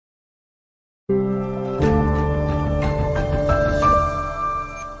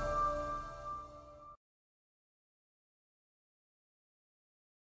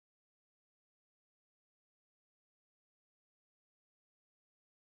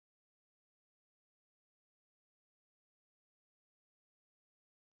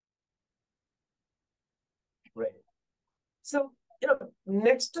So,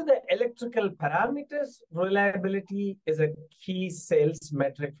 next to the electrical parameters, reliability is a key sales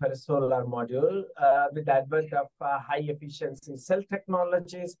metric for a solar module with the advent of high efficiency cell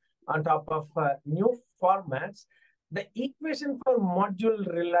technologies on top of new formats. The equation for module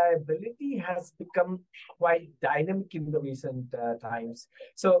reliability has become quite dynamic in the recent times.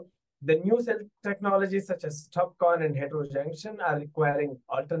 So the new cell technologies such as TopCon and heterojunction are requiring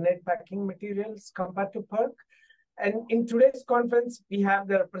alternate packing materials compared to PERC. And in today's conference, we have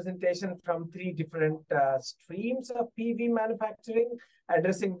the representation from three different streams of PV manufacturing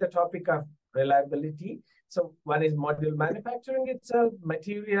addressing the topic of reliability. So one is module manufacturing itself,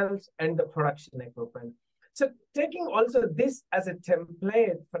 materials, and the production equipment. So taking also this as a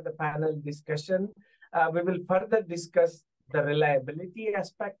template for the panel discussion, we will further discuss the reliability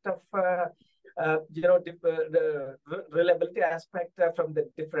aspect of the reliability aspect from the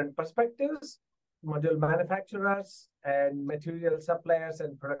different perspectives, module manufacturers and material suppliers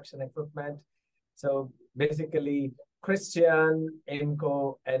and production equipment. So basically, Christian,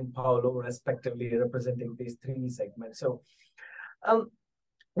 Imco, and Paulo, respectively, representing these three segments. So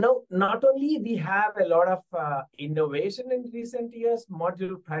now, not only we have a lot of innovation in recent years,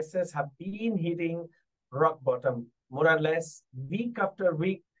 module prices have been hitting rock bottom, more or less, week after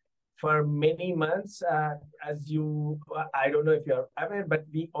week for many months. As you, I don't know if you're aware, but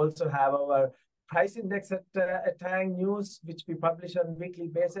we also have our price index at TaiyangNews, which we publish on a weekly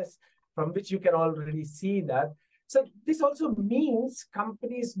basis, from which you can already see that. So this also means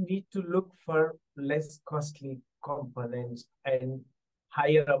companies need to look for less costly components and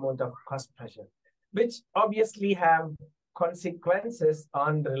higher amount of cost pressure, which obviously have consequences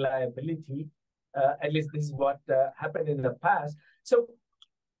on reliability. At least this is what happened in the past. So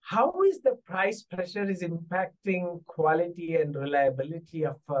how is the price pressure is impacting quality and reliability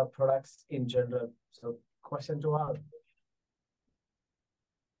of products in general? So question to all.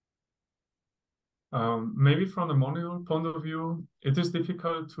 Maybe from the module point of view, it is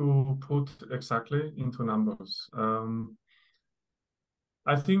difficult to put exactly into numbers.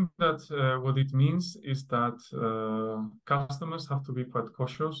 I think that what it means is that customers have to be quite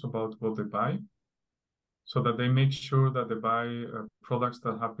cautious about what they buy, so that they make sure that they buy products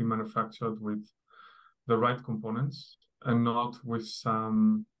that have been manufactured with the right components and not with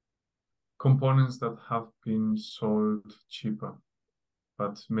some components that have been sold cheaper,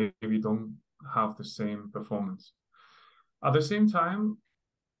 but maybe don't have the same performance. At the same time,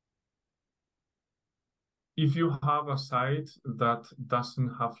 if you have a site that doesn't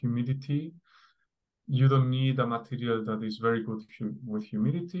have humidity, you don't need a material that is very good with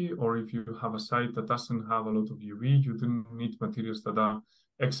humidity, or if you have a site that doesn't have a lot of UV, you don't need materials that are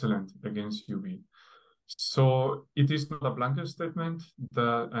excellent against UV. So it is not a blanket statement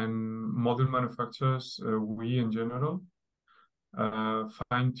that, and module manufacturers, we in general,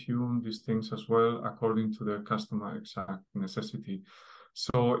 fine-tune these things as well according to the customer exact necessity.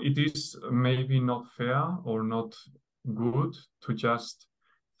 So it is maybe not fair or not good to just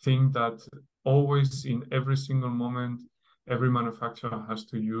think that always in every single moment, every manufacturer has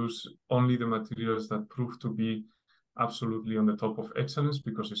to use only the materials that prove to be absolutely on the top of excellence,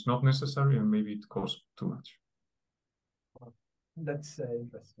 because it's not necessary and maybe it costs too much. That's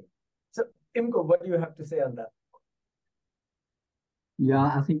interesting. So, Imco, what do you have to say on that?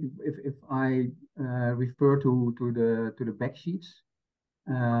 Yeah, I think if I refer to the backsheets,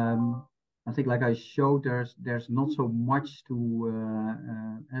 I think, like I showed, there's not so much to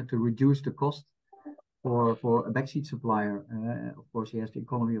reduce the cost for a backsheet supplier. Of course, he has the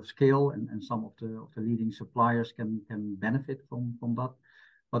economy of scale, and some of the leading suppliers can benefit from that.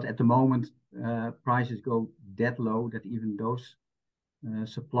 But at the moment, prices go that low that even those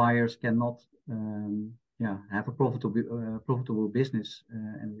suppliers cannot have a profitable business,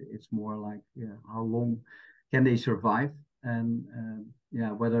 and it's more like how long can they survive, and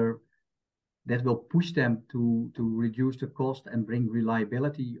whether that will push them to reduce the cost and bring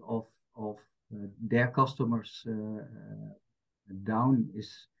reliability of their customers down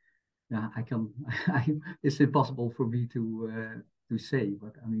is it's impossible for me to say.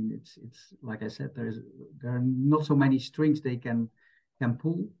 But I mean, it's like I said, there are not so many strings they can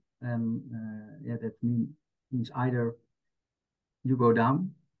pull, and that means either you go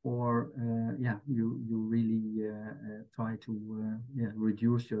down or you really try to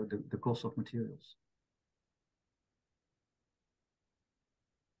reduce the cost of materials.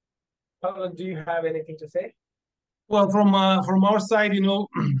 Paulo, do you have anything to say? Well, from our side,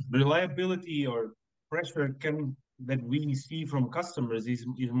 reliability or pressure that we see from customers is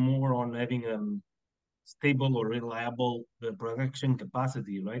more on having stable or reliable production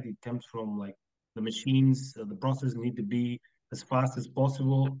capacity, right? It comes from like the machines, the process need to be as fast as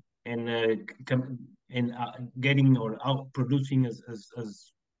possible, and getting or out producing as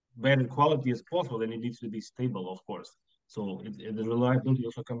better quality as possible. And it needs to be stable, of course. So the reliability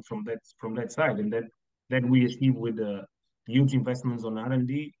also comes from that side, and that we achieve with the huge investments on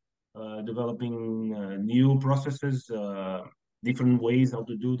R&D, developing new processes, different ways how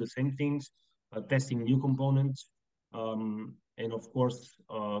to do the same things, testing new components, and of course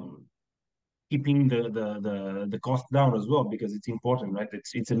keeping the cost down as well, because it's important, right?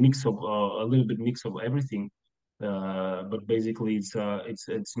 It's a mix of a little bit mix of everything, but basically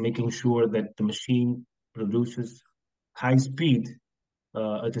it's making sure that the machine produces high speed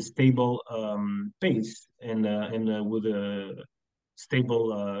at a stable pace, and with a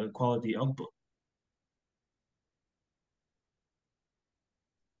stable quality output.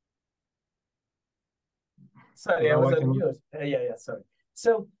 Sorry, I was on mute. Yeah, sorry.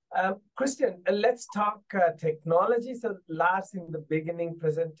 So, Christian, let's talk technology. So, Lars in the beginning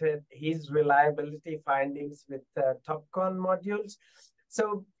presented his reliability findings with TOPCon modules.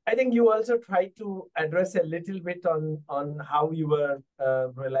 So, I think you also tried to address a little bit on how your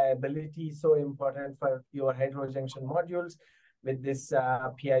reliability is so important for your heterojunction modules with this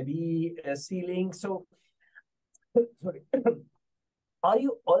PIV sealing. So, sorry, are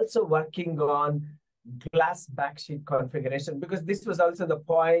you also working on glass backsheet configuration? Because this was also the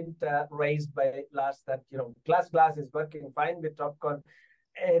point raised by Lars, that glass is working fine with TOPCon,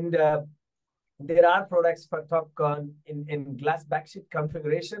 and there are products for TOPCon in glass backsheet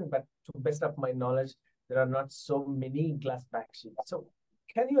configuration, but to best of my knowledge, there are not so many glass backsheets. So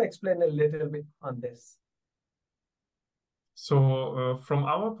can you explain a little bit on this? So from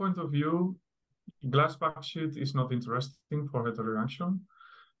our point of view, glass backsheet is not interesting for heterojunction,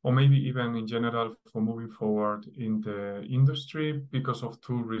 or maybe even in general for moving forward in the industry, because of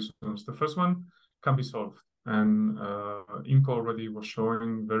two reasons. The first one can be solved, and Imco already was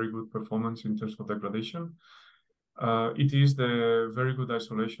showing very good performance in terms of degradation. It is the very good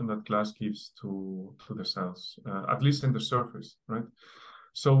isolation that glass gives to the cells, at least in the surface, right?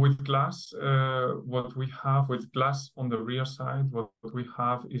 So with glass, what we have with glass on the rear side, what we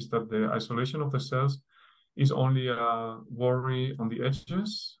have is that the isolation of the cells is only a worry on the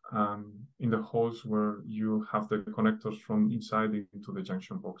edges, in the holes where you have the connectors from inside into the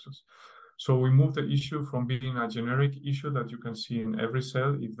junction boxes. So we move the issue from being a generic issue that you can see in every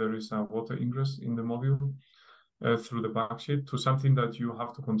cell if there is a water ingress in the module through the backsheet, to something that you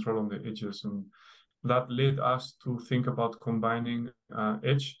have to control on the edges. And that led us to think about combining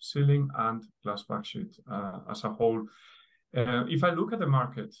edge sealing and glass backsheet as a whole. If I look at the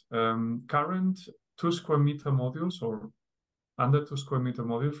market, current 2 square meter modules or under 2 square meter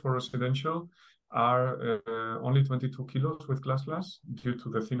modules for residential are only 22 kilos with glass due to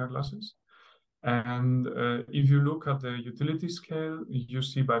the thinner glasses. And if you look at the utility scale, you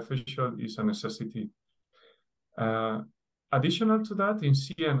see bifacial is a necessity. Additional to that, in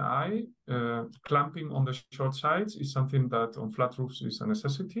CNI, clamping on the short sides is something that on flat roofs is a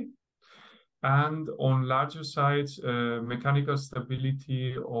necessity. And on larger sites, mechanical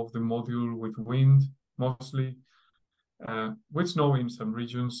stability of the module with wind, mostly, with snow in some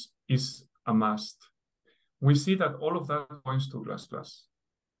regions, is a must. We see that all of that points to glass.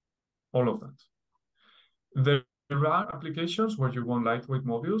 All of that. There are applications where you want lightweight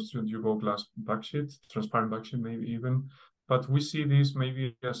modules, and you go glass backsheet, transparent backsheet maybe even, but we see this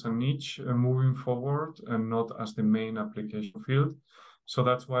maybe as a niche moving forward and not as the main application field. So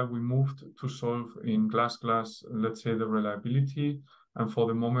that's why we moved to solve in glass, let's say, the reliability. And for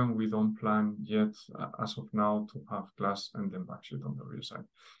the moment, we don't plan yet, as of now, to have glass and then backsheet on the rear side.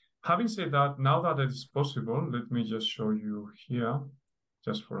 Having said that, now that it is possible, let me just show you here,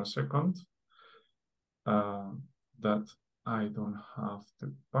 just for a second, that I don't have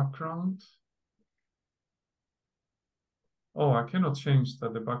the background. Oh, I cannot change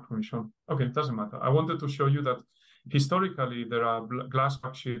that the background is shown. Okay, it doesn't matter. I wanted to show you that historically, there are glass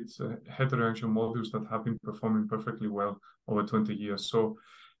backsheet heterojunction modules that have been performing perfectly well over 20 years. So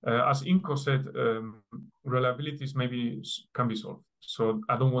as Imco said, reliabilities maybe can be solved. So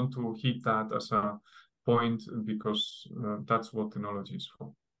I don't want to hit that as a point, because that's what technology is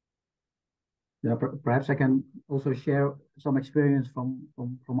for. Yeah, perhaps I can also share some experience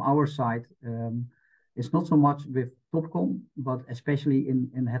from our side. It's not so much with TOPCon, but especially in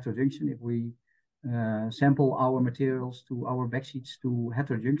heterojunction. If we sample our materials to our backsheets to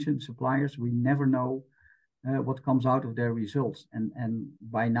heterojunction suppliers, we never know what comes out of their results. And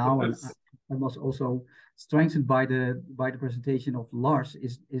by now, and I was also strengthened by the presentation of Lars,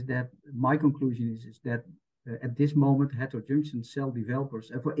 is that my conclusion is that at this moment, heterojunction cell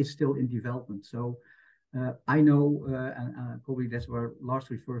developers is still in development. So I know, and probably that's where Lars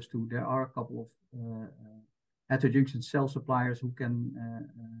refers to, there are a couple of heterojunction cell suppliers who can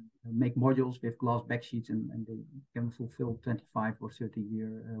make modules with glass backsheets, and they can fulfill 25 or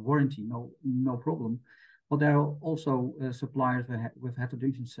 30-year warranty, no problem. But there are also suppliers with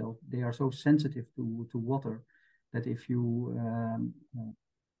heterojunction cells. They are so sensitive to water that if you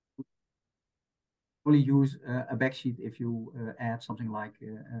only use a backsheet if you add something like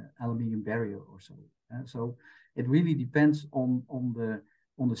aluminium barrier or so. So it really depends on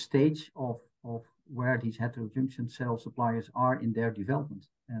the stage of where these heterojunction cell suppliers are in their development.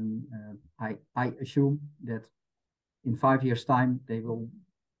 And I assume that in 5 years' time they will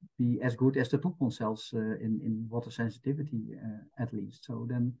be as good as the Topcon cells in water sensitivity at least. So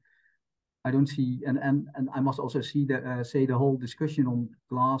then I don't see, and I must also see say the whole discussion on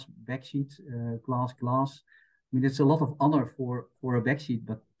glass backsheet, glass. I mean, it's a lot of honor for a backsheet,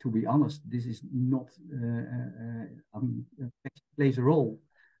 but to be honest, this is not. I mean, backsheet plays a role,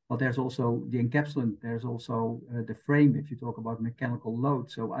 but there's also the encapsulant. There's also the frame. If you talk about mechanical load,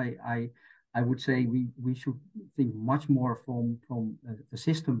 so I would say we should think much more from a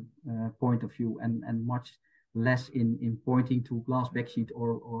system point of view and much less in pointing to glass backsheet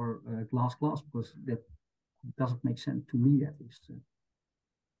or glass, because that doesn't make sense to me at least.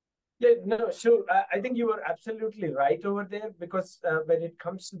 Yeah, no, sure. I think you were absolutely right over there, because when it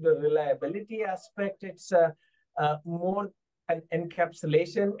comes to the reliability aspect, it's more an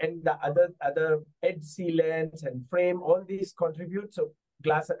encapsulation, and the other edge sealants and frame, all these contribute. So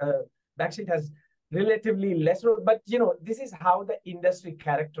glass backsheet has relatively less role, but this is how the industry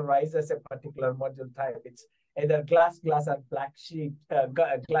characterizes a particular module type. It's either glass or black sheet,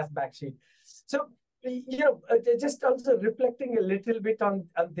 glass backsheet. So just also reflecting a little bit on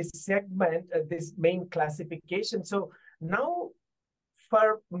this segment, this main classification. So now,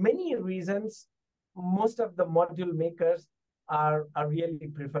 for many reasons, most of the module makers are really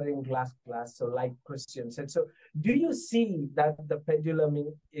preferring glass. So like Christian said, so do you see that the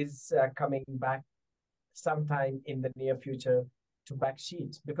pendulum is coming back sometime in the near future to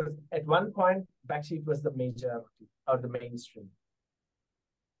backsheets? Because at one point, backsheet was the major or the mainstream.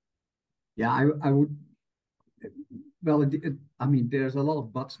 Yeah, I would. Well, I mean, there's a lot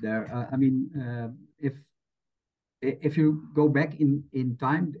of buts there. I mean, if you go back in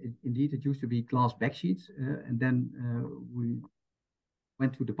time, indeed, it used to be glass backsheets, and then we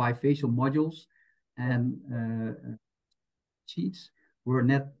went to the bifacial modules, and sheets were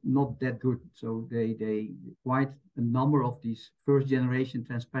not that good. So they quite a number of these first generation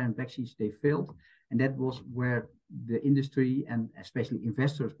transparent backsheets, they failed, and that was where the industry and especially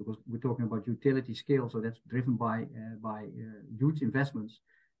investors, because we're talking about utility scale, so that's driven by huge investments,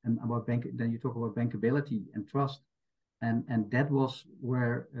 and about then you talk about bankability and trust, and that was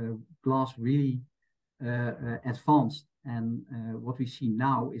where glass really advanced. And what we see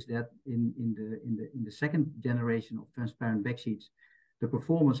now is that in the second generation of transparent backsheets, the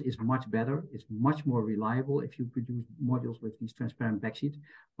performance is much better. It's much more reliable if you produce modules with these transparent backsheets,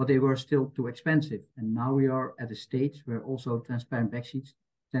 but they were still too expensive. And now we are at a stage where also transparent backsheets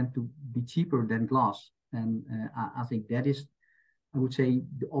tend to be cheaper than glass. And I think that is, I would say,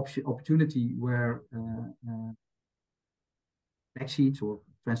 the opportunity where backsheets or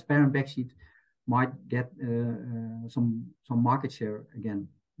transparent backsheets might get some market share again.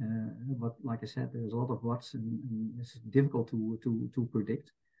 But like I said, there's a lot of what's, and it's difficult to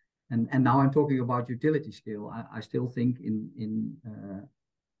predict. And now I'm talking about utility scale. I still think in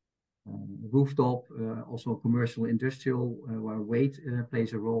rooftop, also commercial, industrial, where weight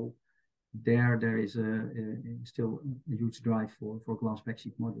plays a role. There is still a huge drive for glass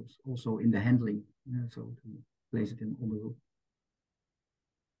backsheet modules, also in the handling, so to place it on the roof.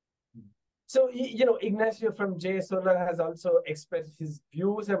 So, Ignacio from J Solar has also expressed his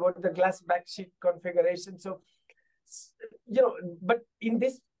views about the glass backsheet configuration. So, but in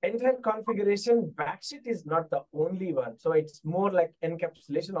this entire configuration, backsheet is not the only one. So it's more like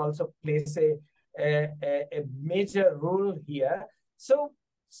encapsulation also plays a major role here. So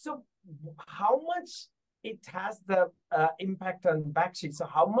how much it has the impact on backsheet? So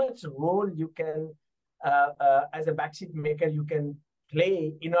how much role you can, as a backsheet maker, you can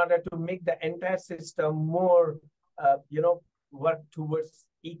play in order to make the entire system more, work towards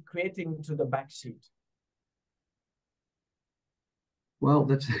equating to the backsheet? Well,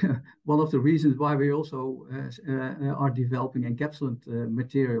 that's one of the reasons why we also are developing encapsulant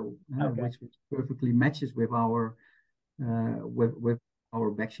material, which perfectly matches with our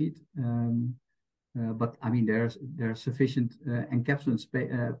backsheet. But I mean, there are sufficient encapsulant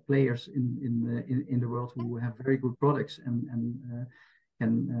players in the world who have very good products and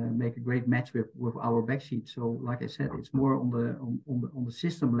can make a great match with our backsheet. So, like I said, it's more on the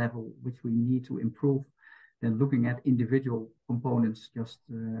system level which we need to improve than looking at individual components just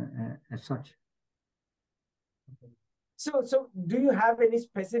as such. So do you have any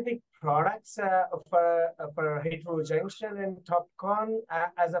specific products for heterojunction and TOPCon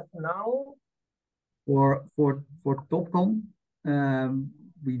as of now? For TOPCon,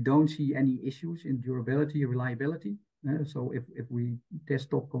 we don't see any issues in durability, reliability. So if we test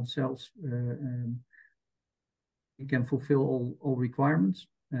TOPCon cells, we can fulfill all requirements.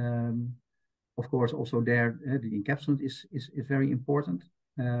 Of course, also there the encapsulant is very important.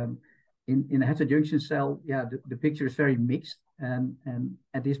 In a heterojunction cell, yeah, the picture is very mixed, and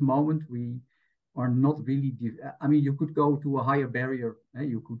at this moment we are not really. I mean, you could go to a higher barrier.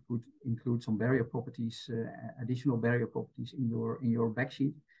 You could include some barrier properties, additional barrier properties in your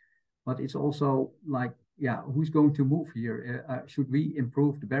backsheet, but it's also like, yeah, who's going to move here? Should we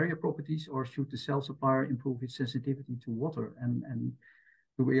improve the barrier properties, or should the cell supplier improve its sensitivity to water? And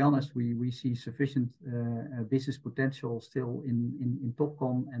to be honest, we see sufficient business potential still in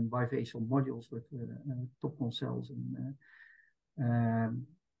TOPCon and bifacial modules with TOPCon cells, and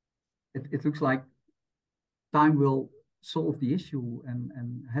it looks like time will solve the issue, and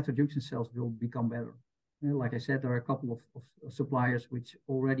heterojunction cells will become better. Like I said, there are a couple of suppliers which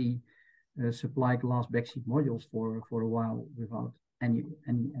already supply glass backsheet modules for a while without any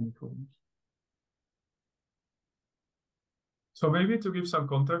problems. So maybe to give some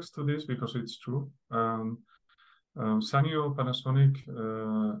context to this, because it's true, Sanyo Panasonic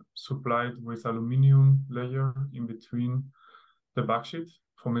supplied with aluminum layer in between the backsheet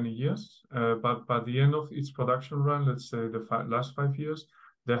for many years, but by the end of its production run, let's say the last 5 years,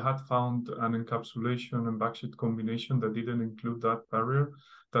 they had found an encapsulation and backsheet combination that didn't include that barrier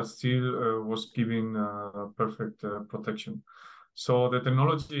that still was giving perfect protection. So the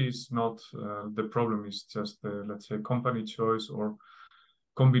technology is not the problem, it's just the, let's say, company choice or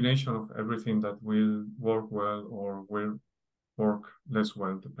combination of everything that will work well or will work less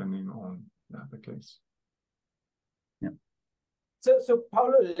well, depending on the case. Yeah. So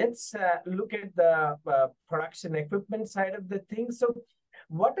Paulo, let's look at the production equipment side of the thing. So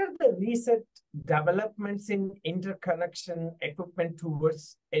what are the recent developments in interconnection equipment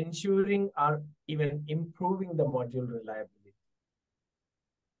towards ensuring or even improving the module reliability?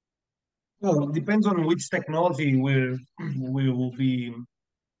 Well, it depends on which technology we will be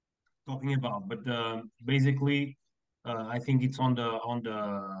talking about, but basically, I think it's on the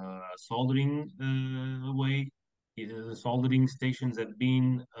soldering way. The soldering stations have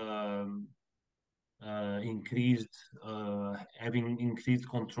been increased, having increased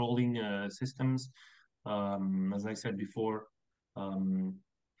controlling systems. As I said before,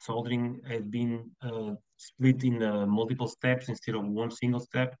 soldering has been split in multiple steps instead of one single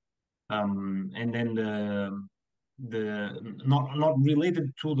step. And then not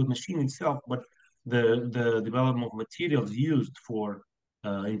related to the machine itself, but the development of materials used for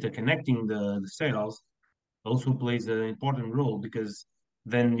interconnecting the cells also plays an important role, because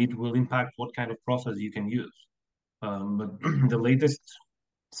then it will impact what kind of process you can use. But the latest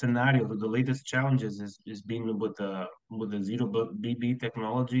scenario, the latest challenges is being with the zero BB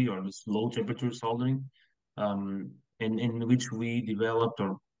technology, or this low temperature soldering, in which we developed,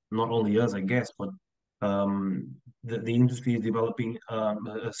 or not only us, I guess, but the industry is developing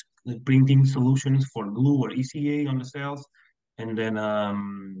printing solutions for glue or ECA on the cells, and then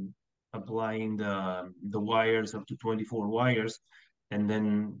applying the wires up to 24 wires, and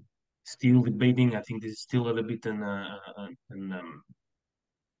then still debating. I think this is still a little bit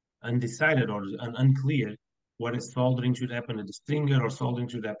undecided or unclear what is soldering should happen at the stringer or soldering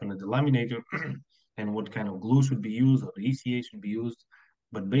should happen at the laminator, and what kind of glue should be used or the ECA should be used.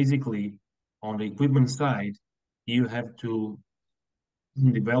 But basically, on the equipment side, you have to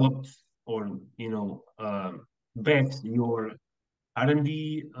develop, or bet your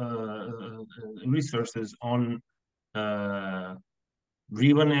R&D resources on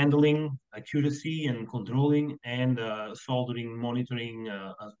ribbon handling, accuracy and controlling, and soldering monitoring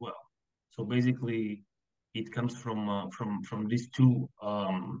as well. So basically, it comes from these two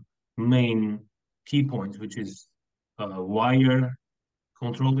main key points, which is wire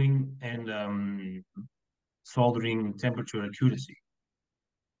controlling and soldering temperature accuracy.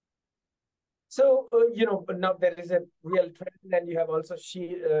 So, now there is a real trend, and you have also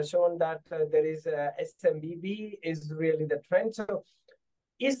shown that there is SMBB is really the trend. So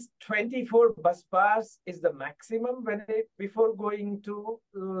is 24 bus bars is the maximum before going to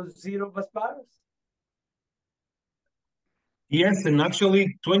 0 bus bars? Yes, and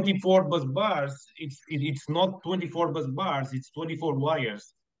actually 24 bus bars, it's not 24 bus bars, it's 24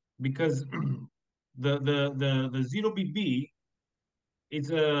 wires, because the 0BB,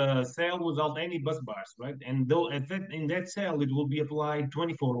 it's a cell without any bus bars, right? And though in that cell, it will be applied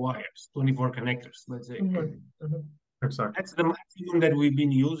 24 wires, 24 connectors, let's say. Exactly. That's the maximum that we've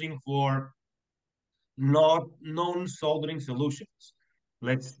been using for not non-soldering solutions.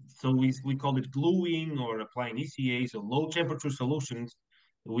 So we call it gluing or applying ECA, so low temperature solutions.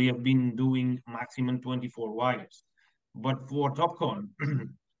 We have been doing maximum 24 wires. But for TopCon,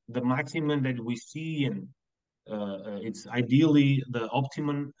 the maximum that we see, and it's ideally the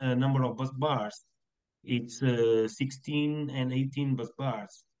optimum number of bus bars, it's 16 and 18 bus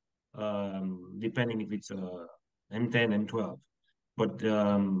bars, depending if it's M10, M12. But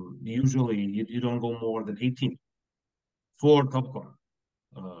usually you don't go more than 18 for TopCon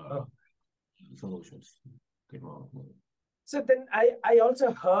solutions. So then I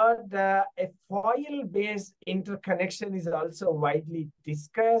also heard a foil-based interconnection is also widely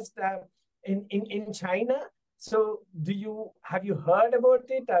discussed in China. So have you heard about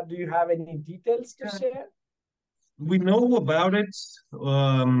it, or do you have any details to share? We know about it,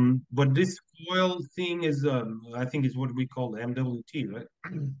 but this foil thing is, I think, is what we call MWT, right?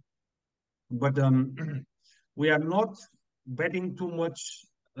 But we are not betting too much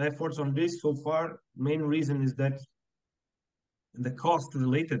efforts on this so far. Main reason is that the cost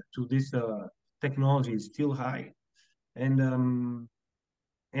related to this technology is still high, and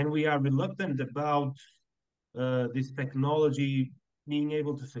we are reluctant about this technology being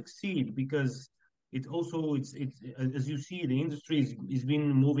able to succeed, because it's as you see, the industry is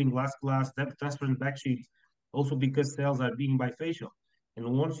been moving glass, transparent backsheets, also because cells are being bifacial, and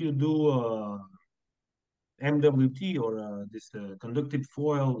once you do MWT or this conductive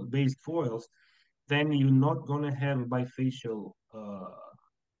foil based foils, then you're not going to have a bifacial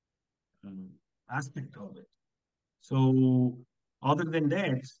aspect of it. So other than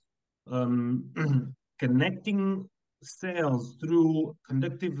that, connecting cells through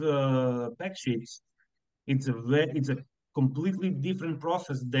conductive backsheets, it's a completely different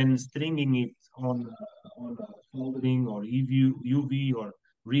process than stringing it on soldering or UV or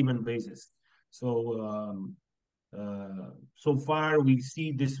ribbon basis. So so far we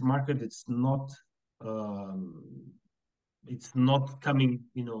see this market, it's not coming,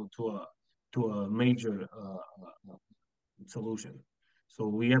 to a major solution. So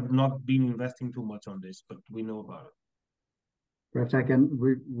we have not been investing too much on this, but we know about it. Perhaps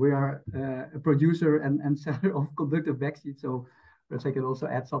we are a producer and seller of conductive backsheets, so perhaps I can also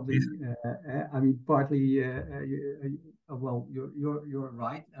add something. I mean, partly, well, you're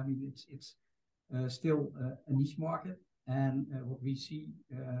right. I mean, it's still a niche market, and what we see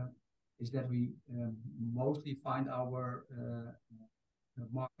is that we mostly find our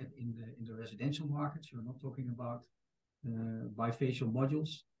market in the residential markets. You're not talking about bifacial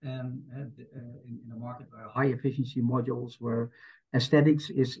modules, and in a market where high efficiency modules, where aesthetics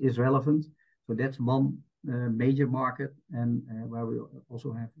is relevant. So that's one major market, and where we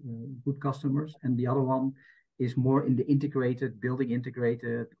also have good customers. And the other one is more in the integrated, building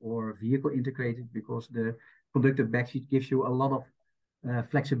integrated or vehicle integrated, because the conductive backsheet gives you a lot of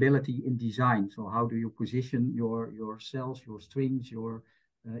flexibility in design. So how do you position your cells, your strings,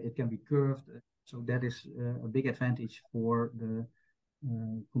 it can be curved. So that is a big advantage for the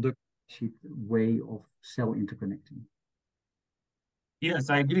conductive backsheet way of cell interconnecting. Yes,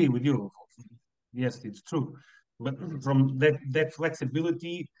 I agree with you. Yes, it's true. But from that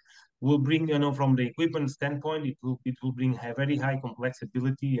flexibility will bring, from the equipment standpoint, it will bring very high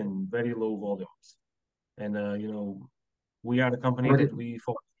complexity and very low volumes. And we are a company that we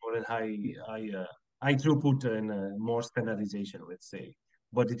focus more on high throughput and more standardization, let's say.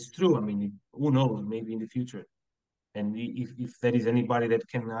 But it's true. I mean, who knows? Maybe in the future, and if there is anybody that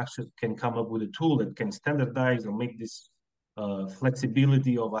can come up with a tool that can standardize or make this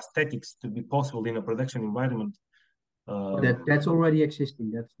flexibility of aesthetics to be possible in a production environment. That's already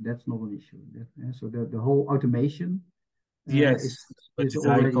existing. That's not an issue. So the whole automation is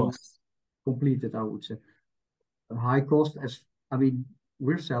already completed, I would say. A high cost, I mean,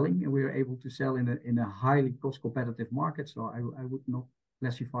 we're selling and we're able to sell in a highly cost competitive market. So I would not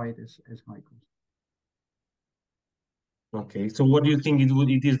classify it as high cost. Okay, so what do you think it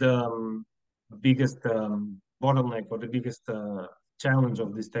is the biggest bottleneck or the biggest challenge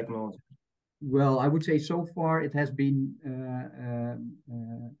of this technology? Well, I would say so far it has been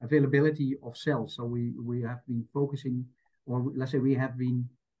availability of cells. So we have been focusing, or let's say we have been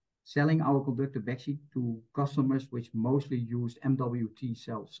selling our conductive backsheet to customers which mostly used MWT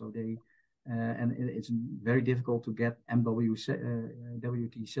cells. So they and it's very difficult to get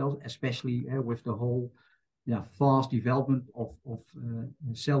WT cells, especially with the whole fast development of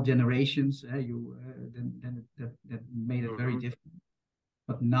cell generations. Then that made it very difficult.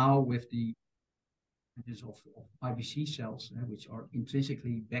 But now with the advantages of IBC cells, which are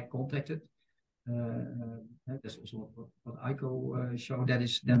intrinsically back contacted, that's also what Imco showed.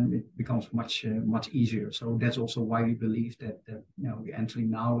 Then it becomes much easier. So that's also why we believe that we're entering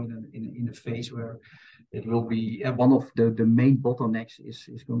now in a phase where it will be one of the main bottlenecks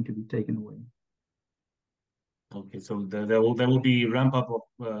is going to be taken away. Okay, so there will be ramp up of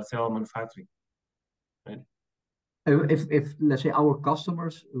cell manufacturing, right? If let's say our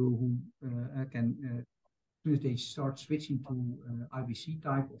customers who can if they start switching to IBC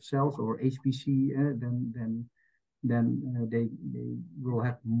type of cells or HPC, then they will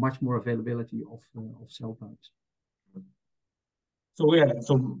have much more availability of cell types.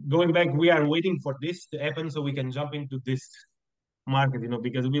 So going back, we are waiting for this to happen so we can jump into this market,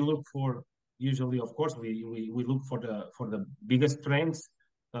 because we look for usually, of course, we look for the biggest trends,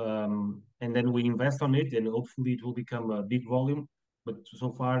 and then we invest on it, and hopefully it will become a big volume. But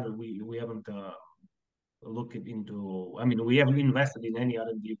so far we haven't looked into. I mean, we haven't invested in any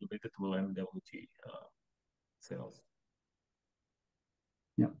R&D related to MWT cells.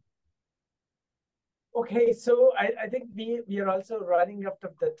 Yeah. Okay, so I think we are also running out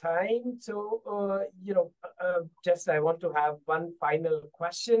of the time. So just I want to have one final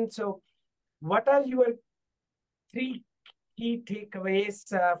question. So, what are your 3 key takeaways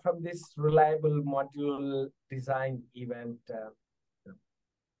from this reliable module design event?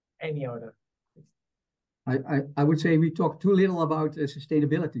 Any order? I would say we talk too little about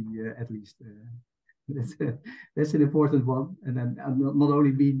sustainability, at least. That's an important one, and then not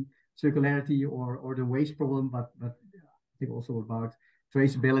only mean circularity or the waste problem, but I think also about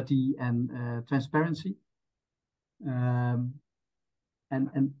traceability and transparency.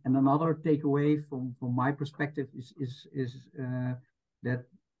 And another takeaway from my perspective is that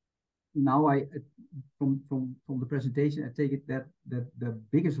now from the presentation, I take it that the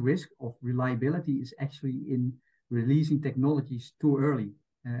biggest risk of reliability is actually in releasing technologies too early.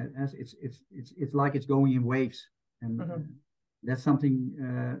 As it's like it's going in waves, and that's something.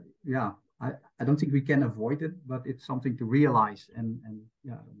 I don't think we can avoid it, but it's something to realize and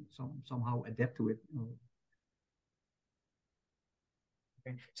somehow adapt to it.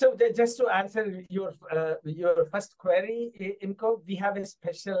 Okay. So just to answer your first query, Imco, we have a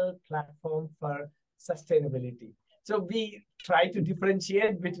special platform for sustainability. So we try to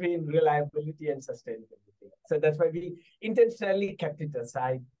differentiate between reliability and sustainability. So that's why we intentionally kept it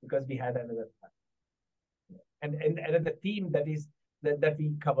aside, because we had another platform and another theme that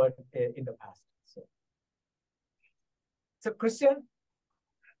we covered in the past. So Christian.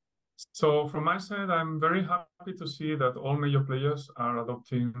 So from my side, I'm very happy to see that all major players are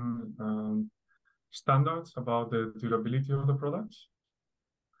adopting standards about the durability of the products,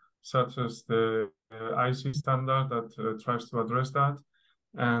 such as the IC standard that tries to address that,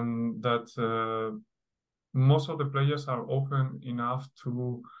 and that most of the players are open enough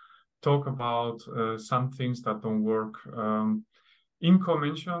to talk about some things that don't work. Imco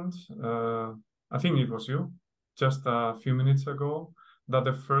mentioned, I think it was you, just a few minutes ago, that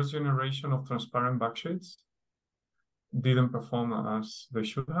the first generation of transparent backsheets didn't perform as they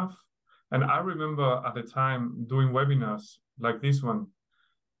should have. And I remember at the time doing webinars like this one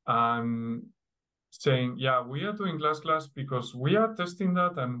and saying, yeah, we are doing glass because we are testing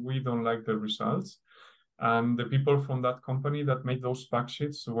that and we don't like the results. And the people from that company that made those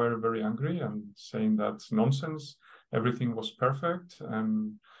backsheets were very angry and saying that's nonsense. Everything was perfect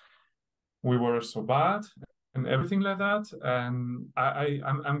and we were so bad and everything like that. And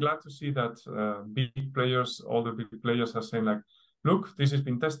I'm glad to see that big players, all the big players are saying like, look, this has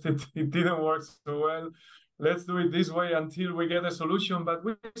been tested. It didn't work so well. Let's do it this way until we get a solution, but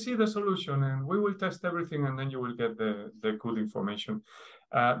we see the solution and we will test everything and then you will get the good information.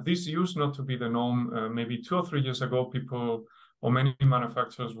 This used not to be the norm. Maybe 2 or 3 years ago, people or many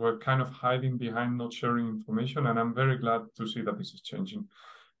manufacturers were kind of hiding behind not sharing information. And I'm very glad to see that this is changing.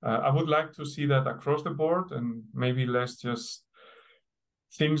 I would like to see that across the board and maybe less just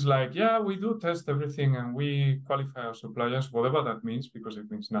things like, yeah, we do test everything and we qualify our suppliers, whatever that means, because it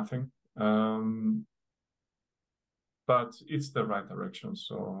means nothing. But it's the right direction.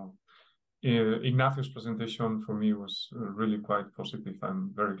 So Ignacio's presentation for me was really quite positive.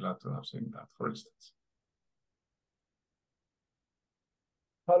 I'm very glad to have seen that, for instance.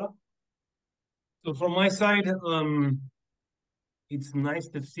 Paulo? So from my side, it's nice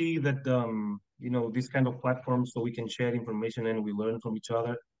to see that, this kind of platform so we can share information and we learn from each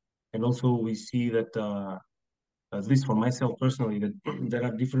other. And also we see that, at least for myself personally, that there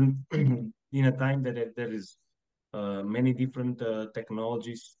are different, in a time that there is many different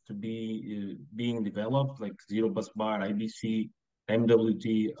technologies to be being developed, like zero bus bar, IBC,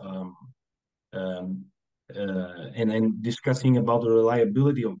 MWT, and discussing about the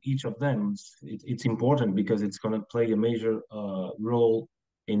reliability of each of them. It's important because it's going to play a major role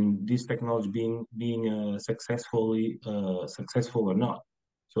in this technology being successful or not.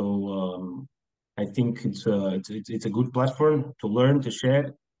 So I think it's a good platform to learn, to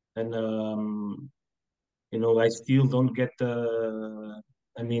share, and I still don't get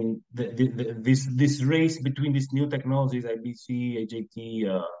I mean, this race between these new technologies, IBC,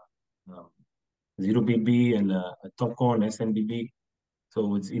 AJT, Zero BB, and TopCon, SMBB.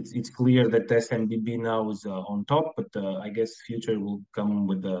 So it's clear that SMBB now is on top, but I guess future will come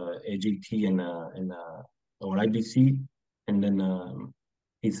with AJT and or IBC, and then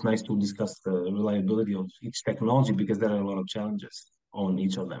it's nice to discuss the reliability of each technology because there are a lot of challenges on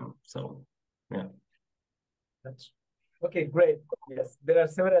each of them. So yeah. That's okay, great. Yes, there are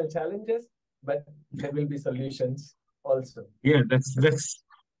several challenges, but there will be solutions also. Yeah, that's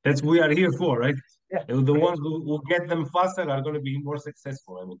we are here for, right? Yeah, The great. ones who get them faster are going to be more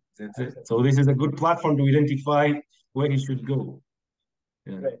successful. I mean, that's it. So this is a good platform to identify where you should go.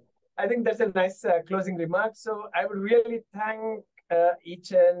 Yeah. Great. I think that's a nice closing remark. So I would really thank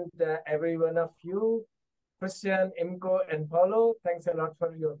each and every one of you, Christian, Imco, and Paulo. Thanks a lot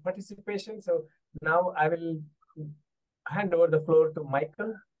for your participation. So now I will hand over the floor to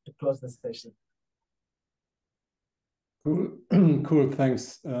Michael to close the session. Cool, cool.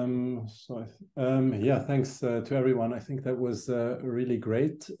 Thanks. Yeah, thanks to everyone. I think that was really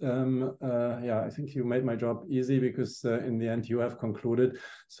great. Yeah, I think you made my job easy because in the end you have concluded.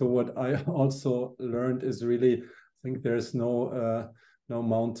 So what I also learned is really, I think there's no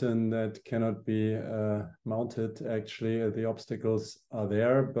mountain that cannot be mounted. Actually, the obstacles are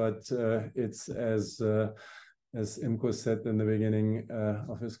there, but it's as Imco said in the beginning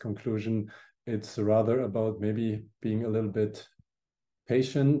of his conclusion, it's rather about maybe being a little bit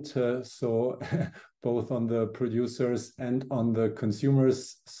patient. So both on the producers and on the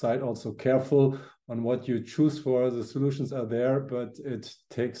consumers side, also careful on what you choose for. The solutions are there, but it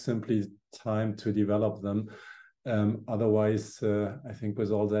takes simply time to develop them. Otherwise, I think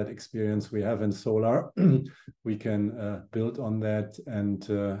with all that experience we have in solar, we can build on that and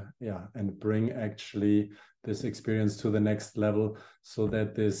yeah, and bring actually this experience to the next level, so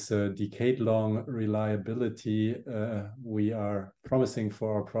that this decade-long reliability we are promising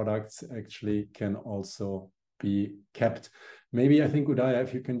for our products actually can also be kept. Maybe I think, Udaya,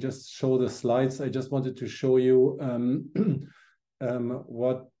 if you can just show the slides. I just wanted to show you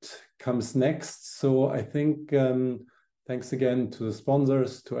what comes next. So I think thanks again to the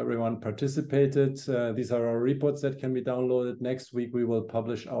sponsors, to everyone participated. These are our reports that can be downloaded. Next week we will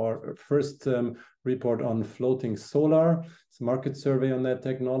publish our first report on floating solar. It's a market survey on that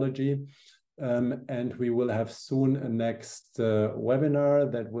technology. And we will have soon a next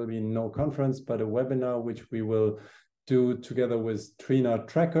webinar that will be no conference, but a webinar which we will do together with Trina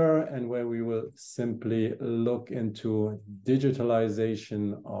Tracker, and where we will simply look into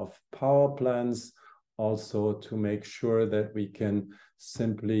digitalization of power plants, also to make sure that we can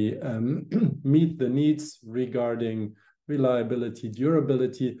simply meet the needs regarding reliability,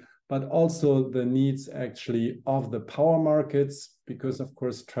 durability, but also the needs actually of the power markets, because of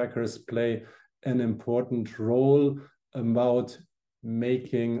course trackers play an important role about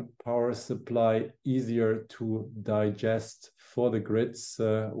making power supply easier to digest for the grids,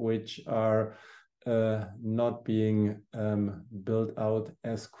 which are not being built out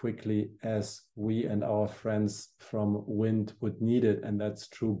as quickly as we and our friends from wind would need it. And that's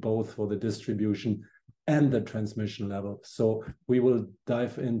true both for the distribution and the transmission level. So we will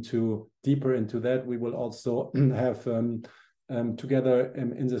dive deeper into that. We will also have together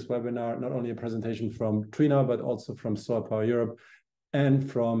in this webinar, not only a presentation from Trina, but also from Solar Power Europe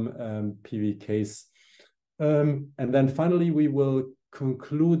and from PV Case. And then finally, we will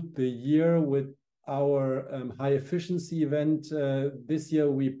conclude the year with our high efficiency event. This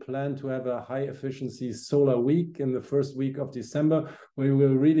year, we plan to have a high efficiency solar week in the first week of December, where we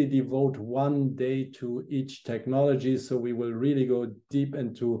will really devote one day to each technology. So we will really go deep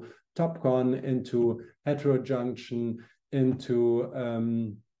into TopCon, into heterojunction, into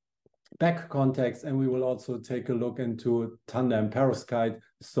back contacts, and we will also take a look into tandem perovskite.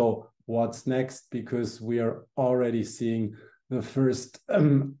 So what's next? Because we are already seeing the first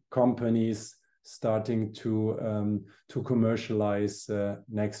companies starting to commercialize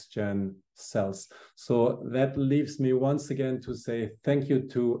next gen cells. So that leaves me once again to say thank you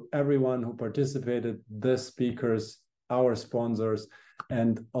to everyone who participated, the speakers, our sponsors,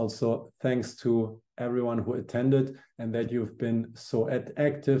 and also thanks to everyone who attended and that you've been so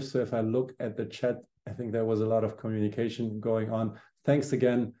active. So if I look at the chat, I think there was a lot of communication going on. Thanks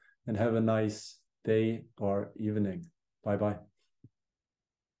again and have a nice day or evening. Bye-bye.